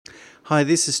Hi,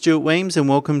 this is Stuart Weems and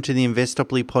welcome to the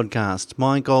Investopoly podcast.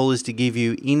 My goal is to give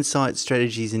you insights,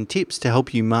 strategies and tips to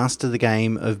help you master the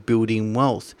game of building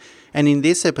wealth. And in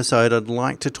this episode, I'd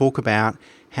like to talk about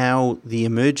how the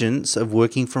emergence of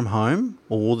working from home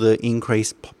or the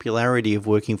increased popularity of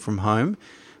working from home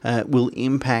will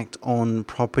impact on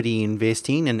property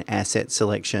investing and asset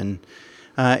selection.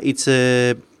 It's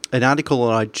an article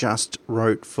that I just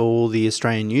wrote for the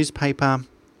Australian newspaper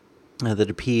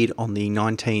that appeared on the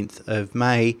 19th of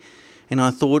May, and I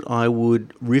thought I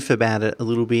would riff about it a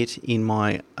little bit in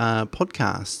my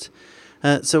podcast.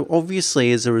 So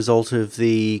obviously, as a result of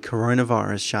the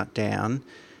coronavirus shutdown,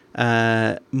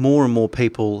 more and more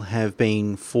people have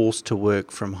been forced to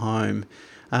work from home,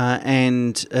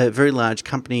 and very large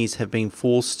companies have been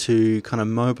forced to kind of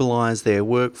mobilise their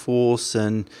workforce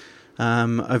and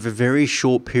over a very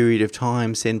short period of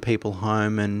time send people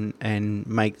home and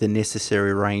make the necessary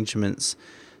arrangements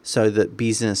so that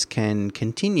business can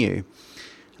continue.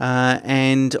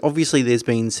 And obviously there's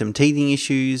been some teething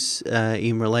issues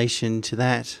in relation to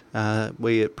that.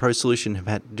 We at ProSolution have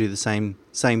had to do the same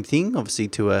thing, obviously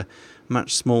on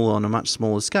a much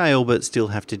smaller scale, but still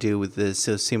have to deal with the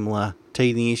sort of similar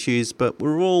teething issues. But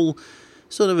we're all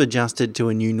sort of adjusted to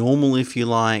a new normal, if you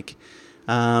like.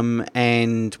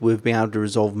 And we've been able to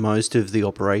resolve most of the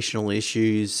operational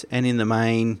issues, and in the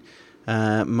main,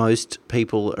 most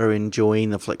people are enjoying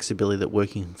the flexibility that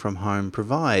working from home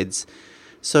provides.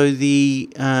 So the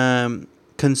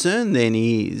concern then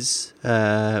is,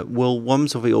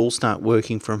 once we all start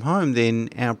working from home, then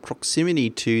our proximity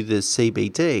to the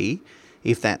CBD,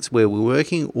 if that's where we're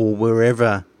working or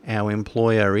wherever our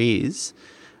employer is,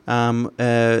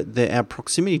 our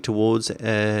proximity towards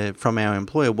from our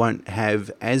employer won't have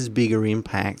as big an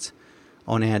impact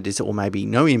on our or maybe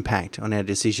no impact on our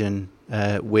decision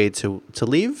where to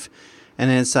live,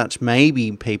 and as such,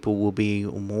 maybe more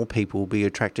people will be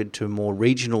attracted to more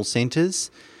regional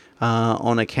centres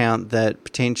on account that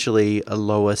potentially a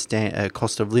lower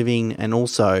cost of living, and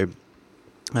also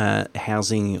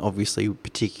housing, obviously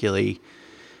particularly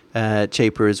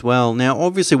cheaper as well. Now,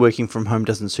 obviously, working from home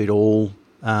doesn't suit all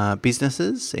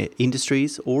businesses,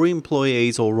 industries, or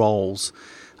employees or roles.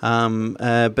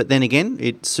 But then again,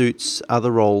 it suits other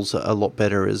roles a lot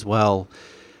better as well.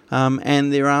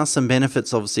 And there are some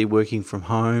benefits, obviously, working from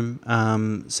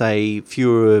home, say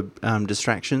fewer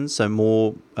distractions, so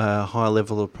more higher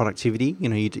level of productivity.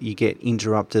 You get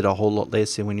interrupted a whole lot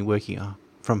less when you're working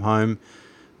from home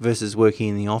versus working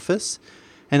in the office.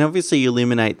 And obviously, you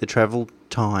eliminate the travel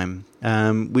time,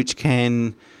 which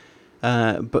can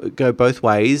go both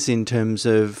ways in terms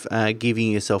of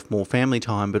giving yourself more family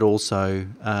time, but also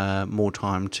more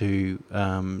time to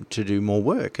do more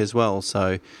work as well.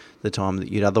 So the time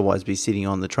that you'd otherwise be sitting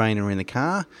on the train or in the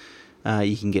car,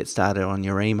 you can get started on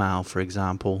your email, for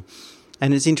example.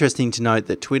 And it's interesting to note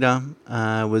that Twitter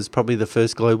was probably the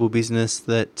first global business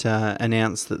that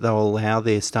announced that they'll allow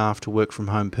their staff to work from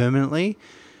home permanently.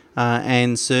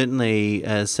 And certainly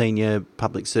senior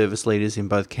public service leaders in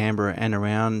both Canberra and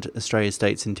around Australia's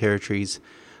states and territories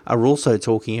are also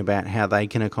talking about how they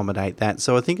can accommodate that.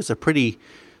 So I think it's a pretty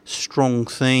strong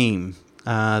theme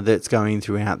that's going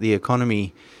throughout the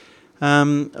economy.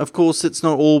 Of course, it's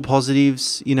not all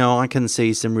positives. I can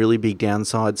see some really big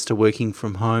downsides to working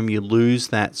from home. You lose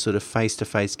that sort of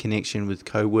face-to-face connection with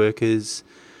co-workers.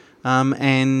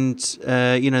 And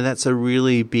that's a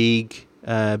really big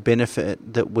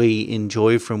benefit that we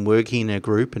enjoy from working in a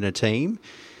group and a team,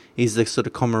 is the sort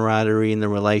of camaraderie and the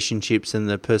relationships and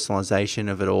the personalisation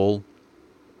of it all.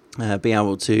 Be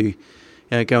able to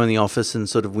go in the office and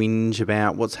sort of whinge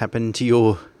about what's happened to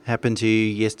you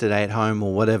yesterday at home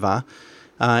or whatever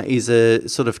is a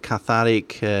sort of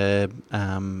cathartic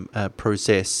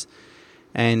process.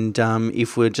 And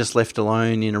if we're just left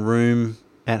alone in a room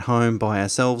at home by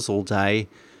ourselves all day,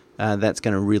 that's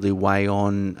going to really weigh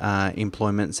on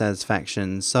employment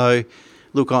satisfaction. So,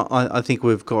 look, I think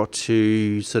we've got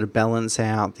to sort of balance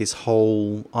out this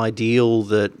whole ideal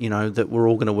that, that we're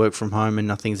all going to work from home and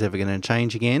nothing's ever going to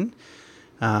change again,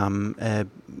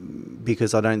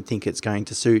 because I don't think it's going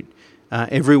to suit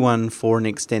everyone for an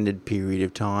extended period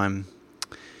of time.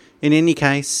 In any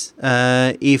case,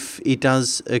 if it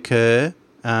does occur,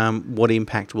 what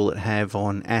impact will it have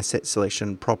on asset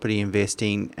selection, property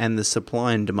investing, and the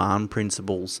supply and demand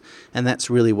principles? And that's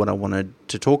really what I wanted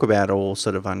to talk about or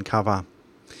sort of uncover.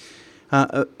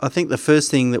 I think the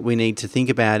first thing that we need to think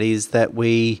about is that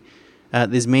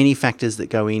there's many factors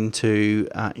that go into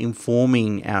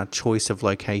informing our choice of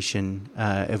location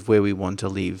of where we want to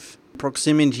live.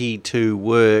 Proximity to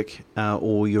work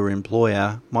or your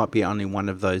employer might be only one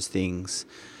of those things.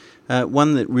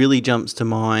 One that really jumps to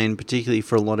mind, particularly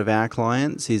for a lot of our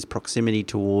clients, is proximity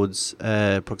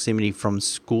from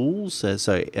schools,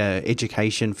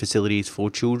 education facilities for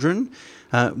children,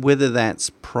 whether that's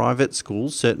private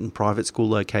schools, certain private school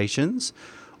locations,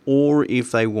 or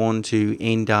if they want to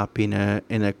end up in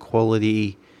a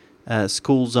quality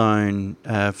school zone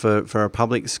for a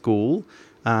public school.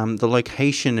 The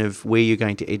location of where you're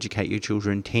going to educate your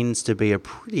children tends to be a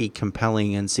pretty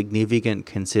compelling and significant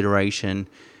consideration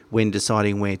when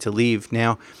deciding where to live.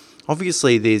 Now,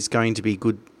 obviously, there's going to be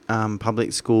good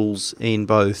public schools in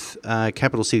both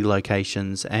capital city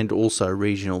locations and also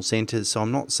regional centres. So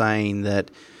I'm not saying that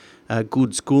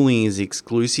good schooling is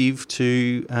exclusive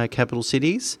to capital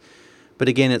cities. But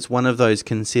again, it's one of those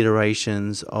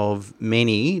considerations of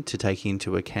many to take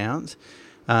into account.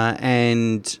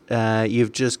 And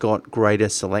you've just got greater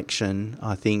selection,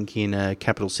 I think, in a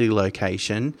capital city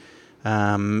location,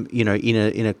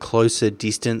 in a closer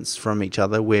distance from each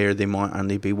other, where there might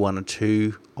only be one or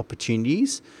two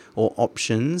opportunities or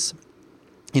options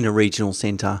in a regional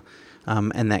centre,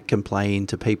 and that can play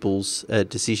into people's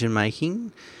decision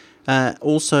making.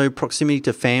 Also, proximity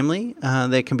to family.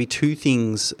 There can be two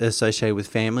things associated with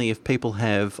family. If people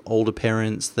have older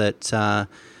parents that are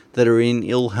in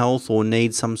ill health or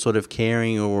need some sort of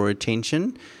caring or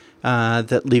attention,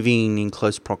 that living in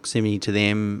close proximity to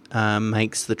them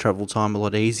makes the travel time a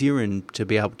lot easier and to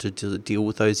be able to deal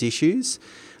with those issues,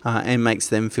 and makes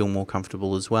them feel more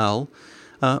comfortable as well.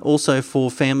 Also, for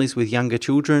families with younger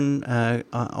children,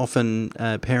 often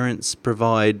parents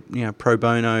provide pro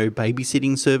bono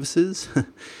babysitting services,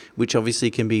 which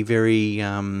obviously can be very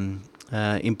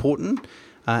important.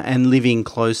 And living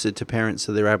closer to parents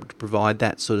so they're able to provide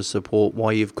that sort of support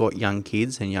while you've got young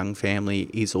kids and young family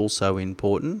is also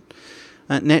important.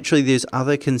 Naturally, there's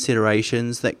other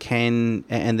considerations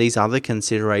and these other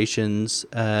considerations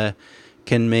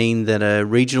can mean that a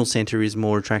regional centre is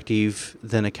more attractive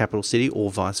than a capital city or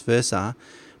vice versa.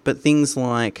 But things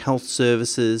like health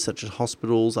services such as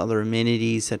hospitals, other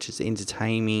amenities such as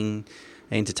entertainment,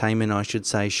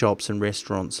 shops and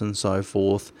restaurants and so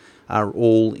forth, are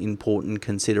all important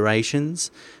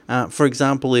considerations. For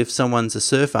example, if someone's a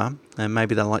surfer and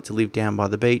maybe they like to live down by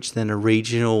the beach, then a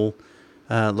regional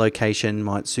location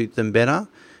might suit them better.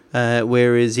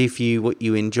 Whereas if what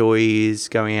you enjoy is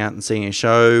going out and seeing a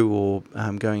show or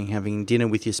having dinner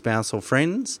with your spouse or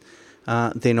friends,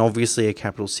 then obviously a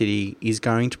capital city is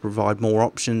going to provide more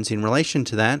options in relation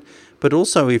to that. But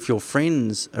also if your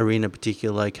friends are in a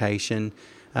particular location,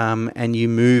 and you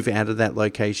move out of that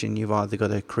location, you've either got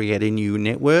to create a new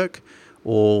network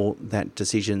or that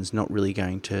decision's not really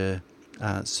going to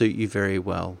suit you very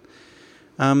well.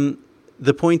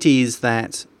 The point is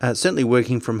that certainly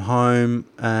working from home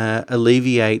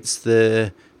alleviates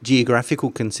the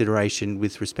geographical consideration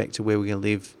with respect to where we're going to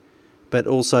live, but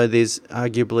also there's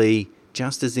arguably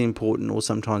just as important or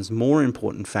sometimes more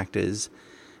important factors.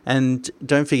 And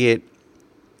don't forget,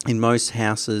 in most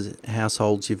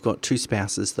households, you've got two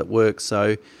spouses that work.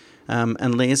 So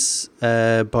unless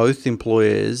both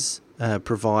employers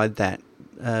provide that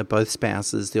both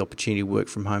spouses the opportunity to work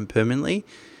from home permanently,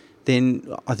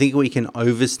 then I think we can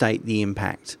overstate the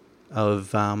impact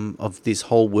of this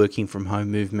whole working from home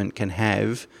movement can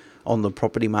have on the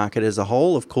property market as a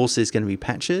whole. Of course, there's going to be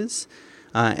patches,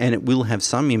 and it will have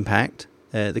some impact.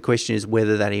 The question is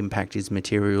whether that impact is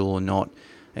material or not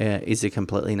is a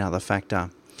completely another factor.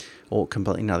 Or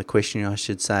completely another question, I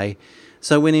should say.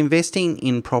 So when investing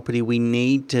in property, we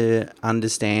need to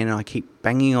understand, and I keep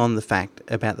banging on the fact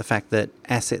that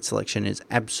asset selection is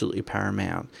absolutely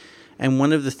paramount. And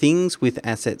one of the things with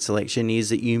asset selection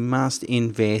is that you must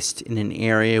invest in an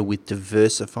area with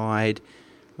diversified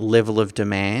level of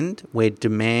demand, where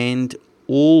demand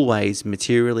always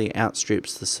materially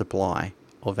outstrips the supply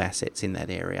of assets in that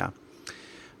area.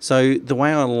 So the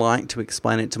way I like to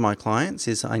explain it to my clients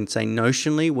is I'd say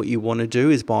notionally what you want to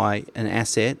do is buy an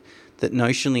asset that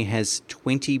notionally has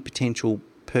 20 potential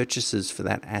purchases for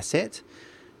that asset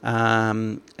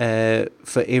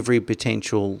for every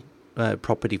potential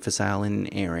property for sale in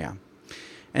an area.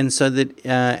 And so that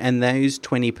and those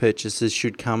 20 purchases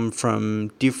should come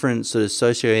from different sort of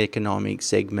socioeconomic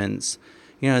segments.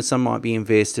 Some might be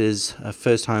investors,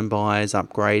 first home buyers,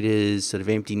 upgraders, sort of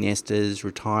empty nesters,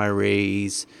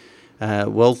 retirees,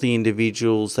 wealthy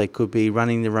individuals. They could be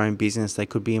running their own business. They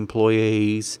could be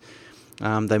employees.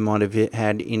 They might have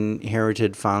had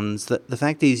inherited funds. The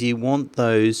fact is you want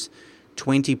those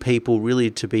 20 people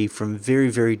really to be from very,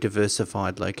 very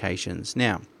diversified locations.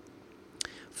 Now,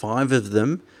 5 of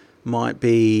them might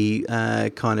be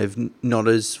kind of not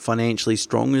as financially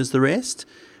strong as the rest.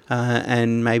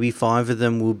 and maybe 5 of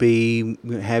them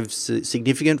will have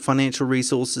significant financial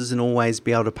resources and always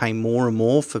be able to pay more and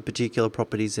more for particular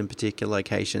properties in particular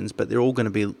locations, but they're all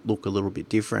going to look a little bit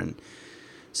different.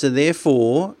 So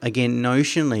therefore, again,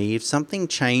 notionally, if something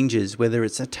changes, whether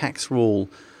it's a tax rule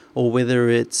or whether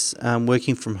it's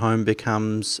working from home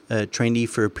becomes trendy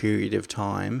for a period of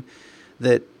time,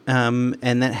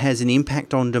 and that has an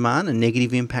impact on demand, a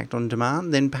negative impact on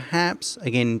demand, then perhaps,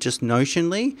 again, just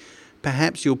notionally,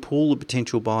 perhaps your pool of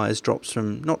potential buyers drops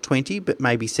from not 20, but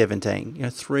maybe 17.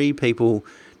 3 people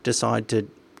decide to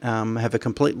have a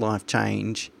complete life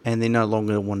change and they're no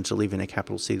longer wanting to live in a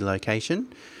capital city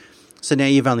location. So now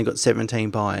you've only got 17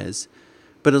 buyers.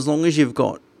 But as long as you've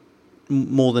got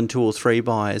more than 2 or 3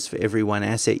 buyers for every one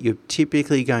asset, you're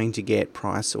typically going to get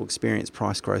price or experience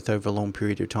price growth over a long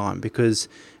period of time, because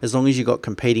as long as you've got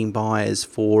competing buyers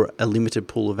for a limited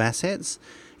pool of assets,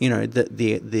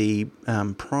 the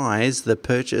prize, the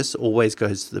purchase, always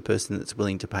goes to the person that's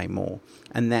willing to pay more.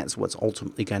 And that's what's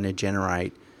ultimately going to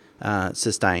generate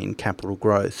sustained capital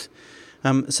growth.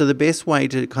 So the best way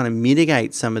to kind of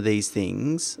mitigate some of these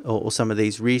things or some of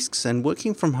these risks, and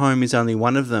working from home is only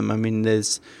one of them. I mean,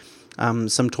 there's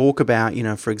some talk about,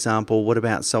 for example, what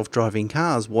about self-driving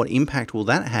cars? What impact will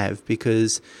that have?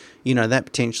 Because, that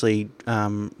potentially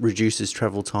reduces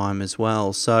travel time as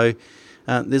well. So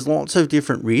there's lots of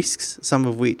different risks, some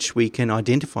of which we can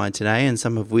identify today and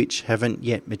some of which haven't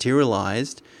yet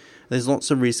materialised. There's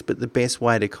lots of risks, but the best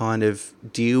way to kind of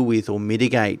deal with or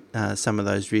mitigate some of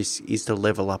those risks is to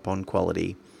level up on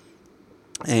quality.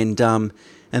 And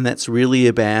that's really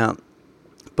about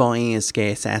buying a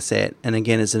scarce asset. And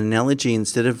again, as an analogy,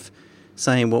 instead of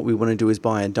saying what we want to do is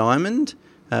buy a diamond,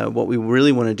 what we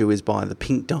really want to do is buy the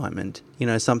pink diamond,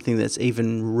 something that's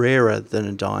even rarer than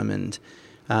a diamond.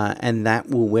 And that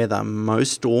will weather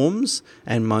most storms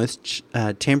and most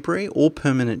temporary or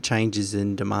permanent changes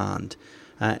in demand.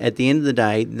 At the end of the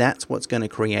day, that's what's going to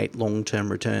create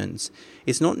long-term returns.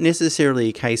 It's not necessarily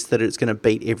a case that it's going to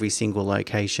beat every single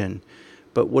location,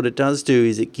 but what it does do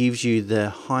is it gives you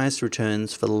the highest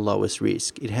returns for the lowest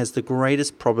risk. It has the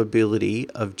greatest probability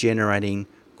of generating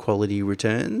quality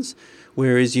returns,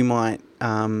 whereas you might,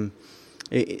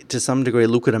 to some degree,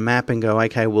 look at a map and go,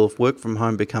 okay, well, if work from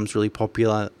home becomes really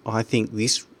popular, I think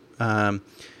this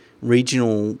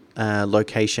regional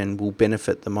location will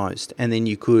benefit the most. And then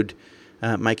you could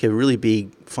make a really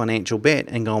big financial bet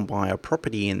and go and buy a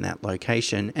property in that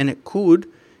location. And it could,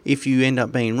 if you end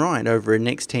up being right, over the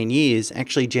next 10 years,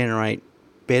 actually generate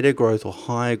better growth or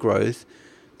higher growth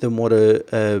than what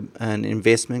an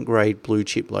investment grade blue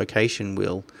chip location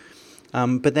will.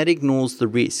 But that ignores the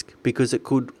risk, because it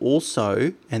could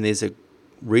also, and there's a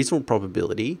reasonable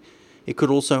probability, it could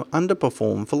also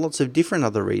underperform for lots of different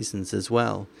other reasons as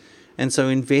well. And so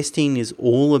investing is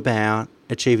all about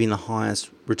achieving the highest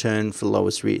return for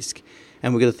lowest risk.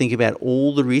 And we've got to think about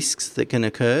all the risks that can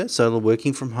occur. So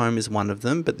working from home is one of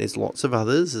them, but there's lots of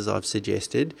others, as I've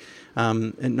suggested.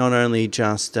 And not only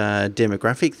just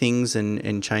demographic things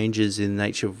and changes in the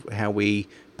nature of how we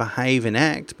behave and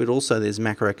act, but also there's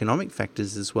macroeconomic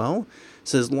factors as well.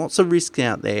 So there's lots of risks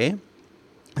out there.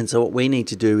 And so what we need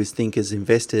to do is think as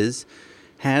investors,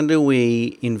 how do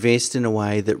we invest in a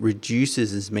way that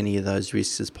reduces as many of those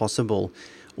risks as possible?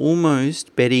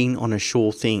 Almost betting on a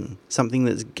sure thing, something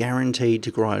that's guaranteed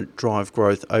to drive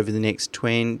growth over the next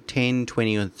 10,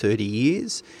 20 or 30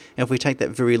 years. And if we take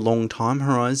that very long time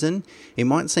horizon, it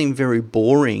might seem very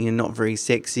boring and not very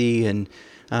sexy, and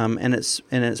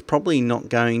it's probably not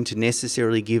going to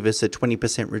necessarily give us a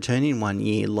 20% return in 1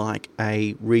 year like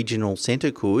a regional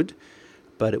centre could.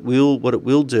 But what it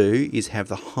will do is have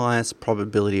the highest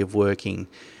probability of working.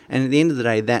 And at the end of the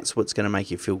day, that's what's going to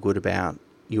make you feel good about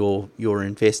your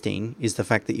investing, is the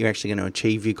fact that you're actually going to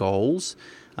achieve your goals,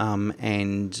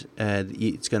 and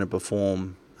it's going to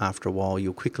perform after a while.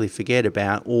 You'll quickly forget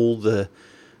about all the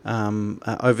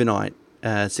overnight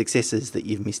successes that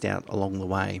you've missed out along the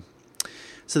way.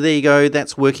 So there you go,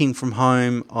 that's working from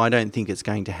home. I don't think it's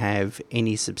going to have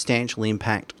any substantial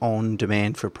impact on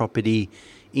demand for property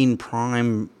in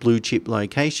prime blue chip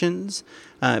locations,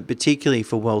 particularly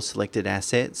for well-selected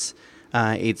assets.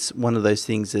 It's one of those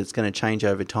things that's going to change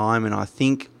over time, and I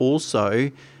think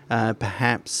also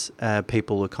perhaps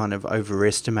people are kind of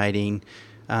overestimating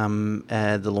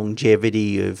the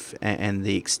longevity of and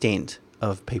the extent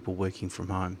of people working from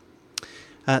home.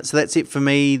 So that's it for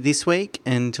me this week.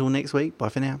 Until next week, bye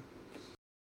for now.